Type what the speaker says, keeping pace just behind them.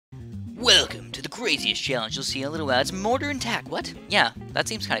Welcome to the craziest challenge you'll see in a little while. It's Mortar and Tack. What? Yeah, that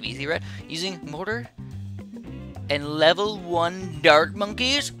seems kind of easy, right? Using Mortar and level 1 dart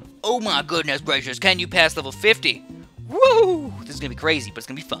monkeys? Oh my goodness gracious, can you pass level 50? Woo! This is going to be crazy, but it's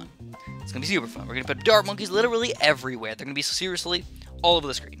going to be fun. It's going to be super fun. We're going to put dart monkeys literally everywhere. They're going to be seriously all over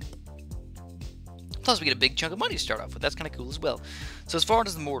the screen. Plus, we get a big chunk of money to start off with. That's kind of cool as well. So as far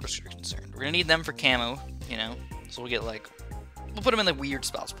as the mortars are concerned, we're going to need them for camo, you know. So we'll get like, we'll put them in the weird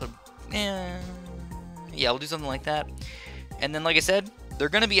spots. Put them, yeah, we'll do something like that. And then, like I said, they're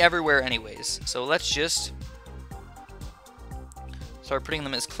going to be everywhere anyways. So let's just start putting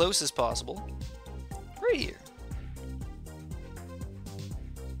them as close as possible. Right here.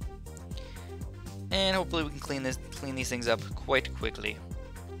 And hopefully we can clean these things up quite quickly.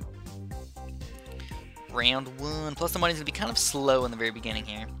 Round 1. Plus the money's going to be kind of slow in the very beginning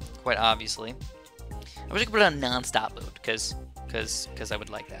here, quite obviously. I wish I could put it on non-stop mode, because I would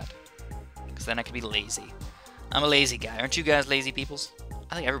like that. Because then I could be lazy. I'm a lazy guy. Aren't you guys lazy peoples?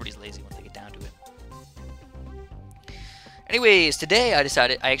 I think everybody's lazy once they get down to it. Anyways, today I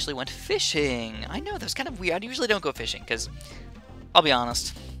decided I actually went fishing. I know, that was kind of weird. I usually don't go fishing, because, I'll be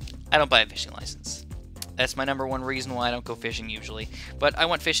honest, I don't buy a fishing license. That's my #1 reason why I don't go fishing usually. But I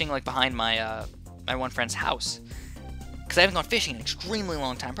went fishing like behind my my one friend's house, because I haven't gone fishing in an extremely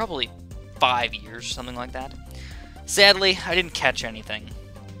long time, probably 5 years, something like that. Sadly, I didn't catch anything.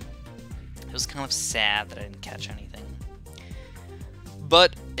 It was kind of sad that I didn't catch anything.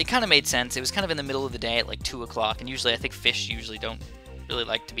 But it kind of made sense. It was kind of in the middle of the day at like 2 o'clock, and usually I think fish usually don't really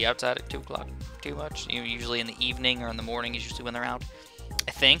like to be outside at 2 o'clock too much. You know, usually in the evening or in the morning is usually when they're out,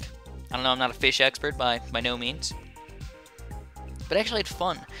 I think. I don't know, I'm not a fish expert by no means. But I actually had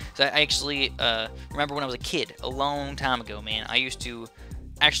fun. So I actually remember when I was a kid, a long time ago, man, I used to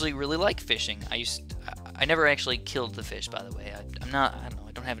actually really like fishing. I never actually killed the fish, by the way. I don't know,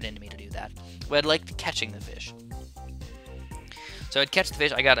 I don't have it in me to do that. But I'd like catching the fish. So I'd catch the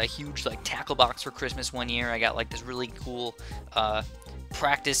fish. I got a huge like tackle box for Christmas one year. I got like this really cool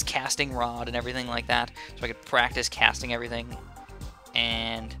practice casting rod and everything like that. So I could practice casting everything.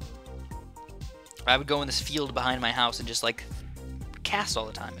 And I would go in this field behind my house and just like cast all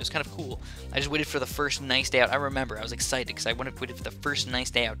the time. It was kind of cool. I just waited for the first nice day out. I remember I was excited because I waited for the first nice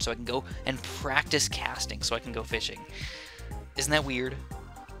day out so I can go and practice casting so I can go fishing. Isn't that weird?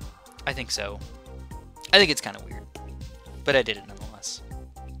 I think so. I think it's kind of weird, but I did it nonetheless.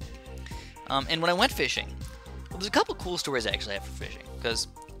 And when I went fishing, well, there's a couple cool stories I actually have for fishing, because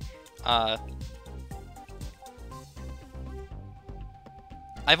I've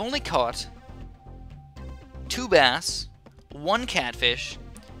only caught 2 bass, 1 catfish,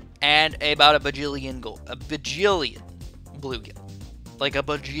 and about a bajillion bluegill. Like a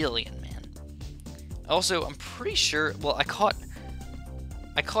bajillion, man. Also, I'm pretty sure, well, I caught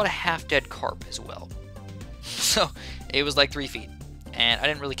a half-dead carp as well. So, it was like 3 feet. And I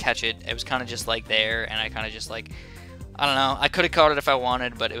didn't really catch it. It was kind of just like there, and I kind of just like, I don't know, I could have caught it if I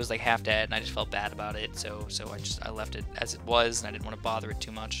wanted, but it was like half dead, and I just felt bad about it, so I left it as it was, and I didn't want to bother it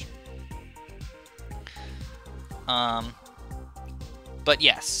too much. But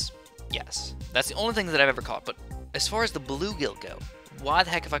yes, that's the only thing that I've ever caught. But as far as the bluegill go, why the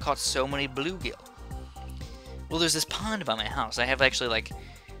heck have I caught so many bluegill? Well, there's this pond by my house. I have actually like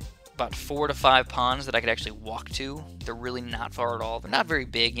about 4 to 5 ponds that I could actually walk to. They're really not far at all. They're not very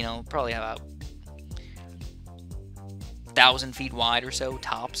big, you know, probably about 1,000 feet wide or so,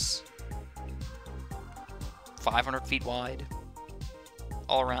 tops. 500 feet wide,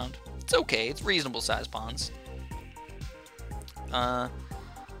 all around. It's okay. It's reasonable sized ponds.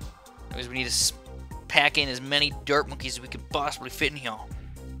 Anyways, we need to pack in as many dart monkeys as we could possibly fit in here.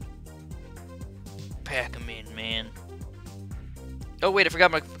 Pack them in, man. Oh, wait, I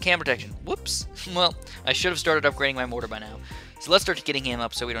forgot my cam protection. Whoops. Well, I should have started upgrading my mortar by now. So let's start getting him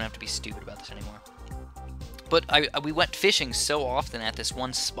up so we don't have to be stupid about this anymore. But we went fishing so often at this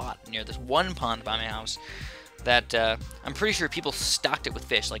one spot near this one pond by my house that I'm pretty sure people stocked it with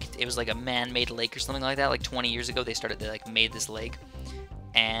fish. Like it was like a man-made lake or something like that. Like 20 years ago, they like made this lake,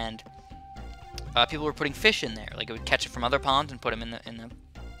 and people were putting fish in there. Like it would catch it from other ponds and put them in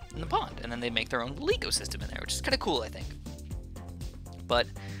the pond, and then they make their own little ecosystem in there, which is kind of cool, I think. But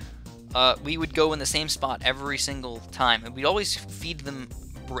we would go in the same spot every single time, and we'd always feed them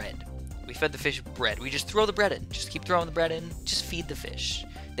bread. We fed the fish bread. We just throw the bread in. Just keep throwing the bread in. Just feed the fish.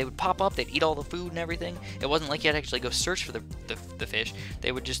 They would pop up. They'd eat all the food and everything. It wasn't like you had to actually go search for the fish.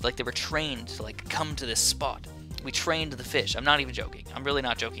 They would just, like, they were trained to, like, come to this spot. We trained the fish. I'm not even joking. I'm really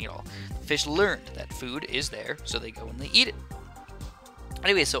not joking at all. The fish learned that food is there, so they go and they eat it.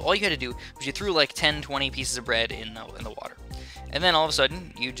 Anyway, so all you had to do was you threw like 10, 20 pieces of bread in the water. And then all of a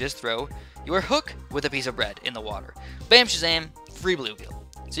sudden, you just throw your hook with a piece of bread in the water. Bam, shazam, free bluegill.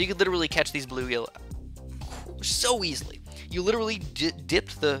 So you could literally catch these bluegill so easily. You literally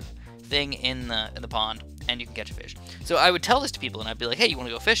dipped the thing in the pond, and you can catch a fish. So I would tell this to people, and I'd be like, hey, you want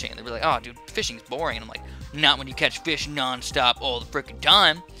to go fishing? And they'd be like, oh, dude, fishing is boring. And I'm like, not when you catch fish non-stop all the frickin'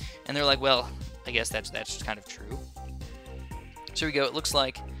 time. And they're like, well, I guess that's kind of true. So here we go. It looks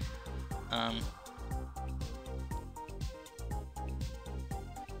like...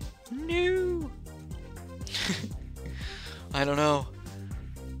 No! I don't know.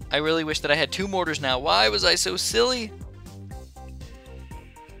 I really wish that I had 2 mortars now. Why was I so silly?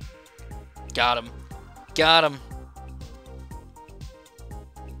 Got him. Got him.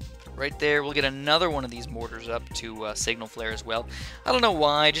 Right there. We'll get another one of these mortars up to signal flare as well. I don't know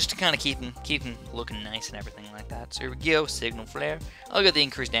why, just to kind of keep them looking nice and everything like that. So here we go, signal flare. I'll get the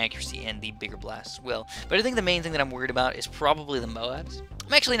increased accuracy and the bigger blast as well. But I think the main thing that I'm worried about is probably the Moabs.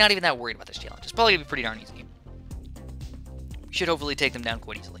 I'm actually not even that worried about this challenge. It's probably going to be pretty darn easy. Should hopefully take them down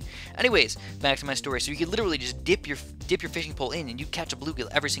quite easily. Anyways, back to my story. So you could literally just dip your fishing pole in and you catch a bluegill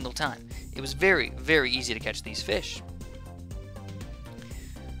every single time. It was very, very easy to catch these fish.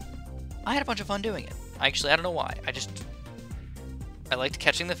 I had a bunch of fun doing it. I don't know why. I liked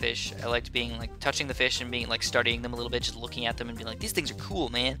catching the fish. I liked being like touching the fish and being like studying them a little bit, just looking at them and being like, these things are cool,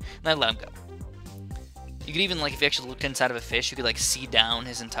 man. And I let them go. You could even, like, if you actually looked inside of a fish, you could like see down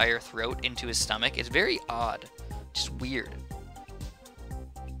his entire throat into his stomach. It's very odd. Just weird.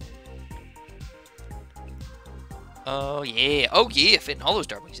 Oh yeah, fitting all those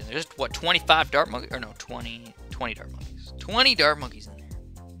dart monkeys in there. There's, what, 25 dart monkeys, or no, 20 dart monkeys. 20 dart monkeys in there.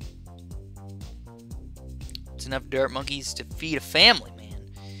 It's enough dart monkeys to feed a family, man.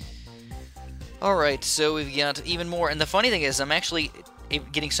 Alright, so we've got even more, and the funny thing is, I'm actually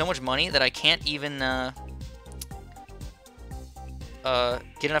getting so much money that I can't even,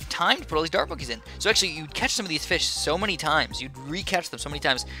 get enough time to put all these dart monkeys in. So actually, you'd catch some of these fish so many times, you'd re-catch them so many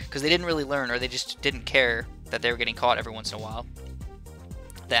times, because they didn't really learn, or they just didn't care that they were getting caught every once in a while,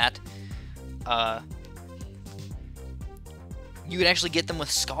 that you would actually get them with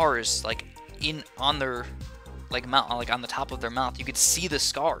scars, like on their mouth, like on the top of their mouth. You could see the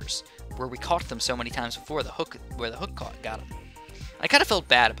scars where we caught them so many times before where the hook got them. I kind of felt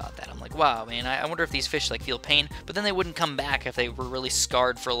bad about that. I'm like, wow, man, I wonder if these fish like feel pain, but then they wouldn't come back if they were really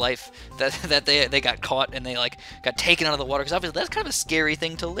scarred for life that they got caught and they like got taken out of the water, because obviously that's kind of a scary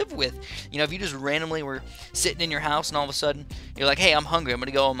thing to live with. You know, if you just randomly were sitting in your house and all of a sudden you're like, hey, I'm hungry, I'm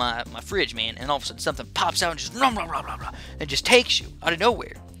gonna go on my fridge, man, and all of a sudden something pops out and just rum, rum, rum, rum, rum, and just takes you out of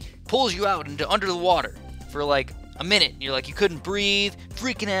nowhere, pulls you out into under the water for like a minute. You're like, you couldn't breathe,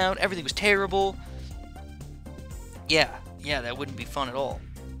 freaking out, everything was terrible. Yeah, that wouldn't be fun at all.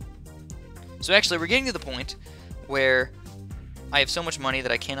 So actually, we're getting to the point where I have so much money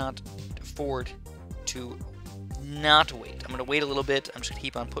that I cannot afford to not wait. I'm going to wait a little bit. I'm just going to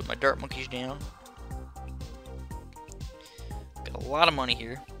keep on putting my dart monkeys down. Got a lot of money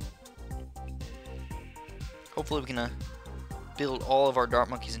here. Hopefully we can build all of our dart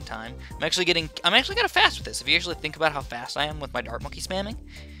monkeys in time. I'm actually kind of fast with this. If you actually think about how fast I am with my dart monkey spamming,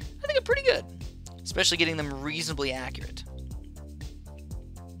 I think I'm pretty good. Especially getting them reasonably accurate.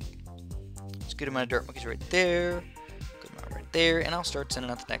 Just good amount of dart monkeys right there. Good amount right there. And I'll start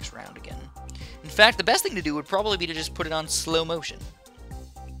sending out the next round again. In fact, the best thing to do would probably be to just put it on slow motion.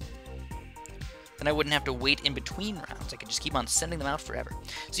 Then I wouldn't have to wait in between rounds. I could just keep on sending them out forever.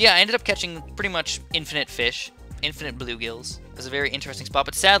 So yeah, I ended up catching pretty much infinite fish. Infinite bluegills. It was a very interesting spot.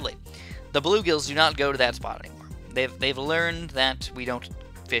 But sadly, the bluegills do not go to that spot anymore. They've learned that we don't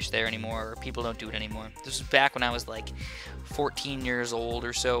fish there anymore, or people don't do it anymore. This was back when I was like 14 years old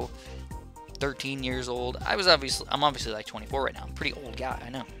or so, 13 years old. I'm obviously like 24 right now. I'm a pretty old guy, I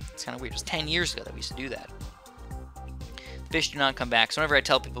know. It's kind of weird. It was 10 years ago that we used to do that. Fish do not come back. So whenever I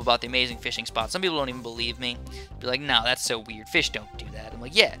tell people about the amazing fishing spots, some people don't even believe me. They'll be like, no, that's so weird. Fish don't do that. I'm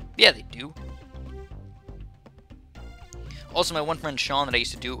like, yeah, they do. Also, my one friend Sean that I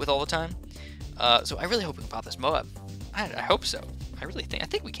used to do it with all the time. So I really hope we can pop this Moab. I hope so. I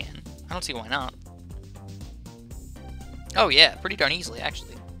think we can. I don't see why not. Oh yeah, pretty darn easily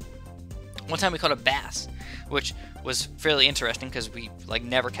actually. One time we caught a bass, which was fairly interesting because we like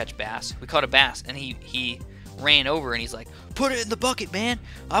never catch bass. We caught a bass and he ran over and he's like, put it in the bucket, man.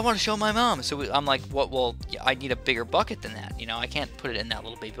 I want to show my mom. So I'm like, what? Well, yeah, I need a bigger bucket than that. You know, I can't put it in that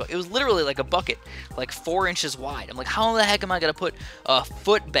little baby bucket. It was literally like a bucket, like 4 inches wide. I'm like, how the heck am I going to put a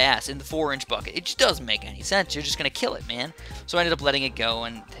foot bass in the 4-inch bucket? It just doesn't make any sense. You're just going to kill it, man. So I ended up letting it go,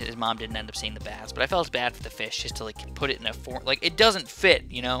 and his mom didn't end up seeing the bass. But I felt bad for the fish just to like put it in a like it doesn't fit,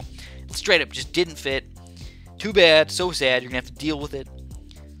 you know. Straight up just didn't fit. Too bad, so sad, you're gonna have to deal with it.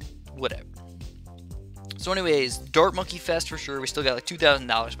 Whatever. So anyways, Dart Monkey Fest for sure, we still got like $2,000,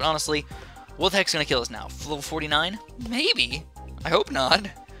 but honestly, what the heck's gonna kill us now? Level 49? Maybe. I hope not.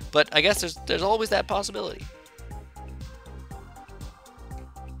 But I guess there's always that possibility.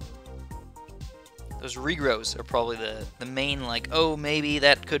 Those regrows are probably the main, like, oh, maybe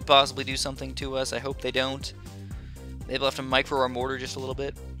that could possibly do something to us. I hope they don't. Maybe we'll have to micro our mortar just a little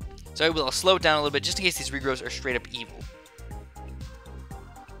bit. So I will slow it down a little bit just in case these regrows are straight up evil.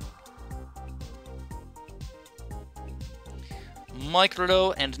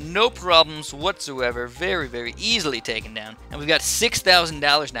 Micro, and no problems whatsoever. Very, very easily taken down. And we've got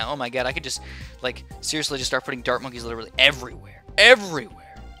 $6,000 now. Oh my god, I could just, like, seriously just start putting dart monkeys literally everywhere.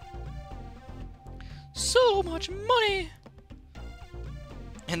 Everywhere. So much money.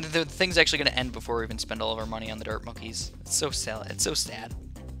 And the thing's actually going to end before we even spend all of our money on the dart monkeys. It's so sad. It's so sad.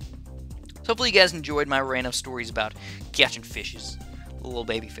 So hopefully you guys enjoyed my random stories about catching fishes. Little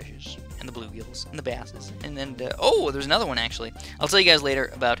baby fishes. And the bluegills. And the basses. And then, oh, there's another one actually. I'll tell you guys later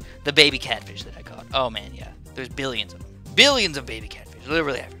about the baby catfish that I caught. Oh man, yeah. There's billions of them. Billions of baby catfish.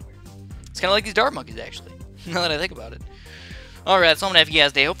 Literally everywhere. It's kind of like these dart monkeys actually. Now that I think about it. Alright, that's all I'm going to have for you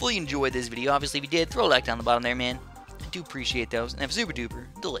guys today. Hopefully you enjoyed this video. Obviously if you did, throw a like down the bottom there, man. I do appreciate those. And have a super duper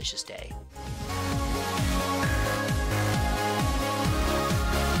delicious day.